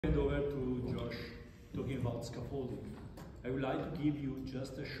Hand over to Josh talking about scaffolding. I would like to give you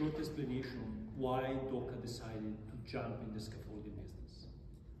just a short explanation why DOKA decided to jump in the scaffolding business.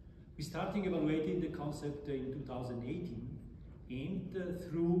 We started evaluating the concept in 2018, and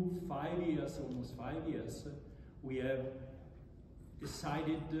through 5 years, almost 5 years, we have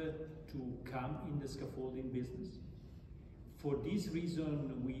decided to come in the scaffolding business. For this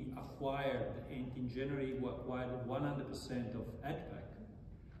reason, we acquired, and in January we acquired 100% of IFPE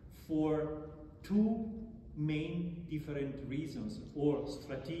for two main different reasons, or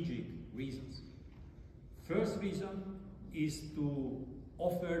strategic reasons. First reason is to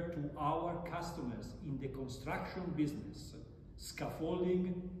offer to our customers in the construction business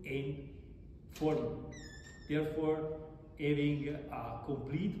scaffolding and forming, therefore having a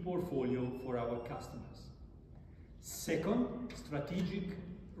complete portfolio for our customers. Second strategic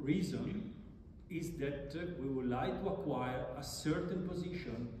reason is that we would like to acquire a certain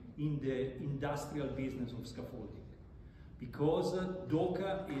position in the industrial business of scaffolding, because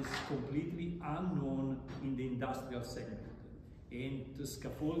DOKA is completely unknown in the industrial segment, and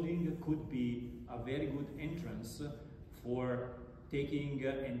scaffolding could be a very good entrance for taking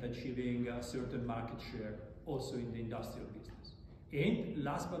and achieving a certain market share also in the industrial business. And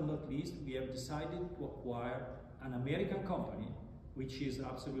last but not least, we have decided to acquire an American company which is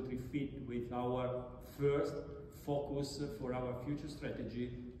absolutely fit with our first focus for our future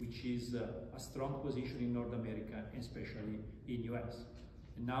strategy, which is a strong position in North America, and especially in US.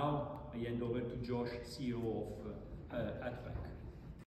 And now I hand over to Josh, CEO of IFPE.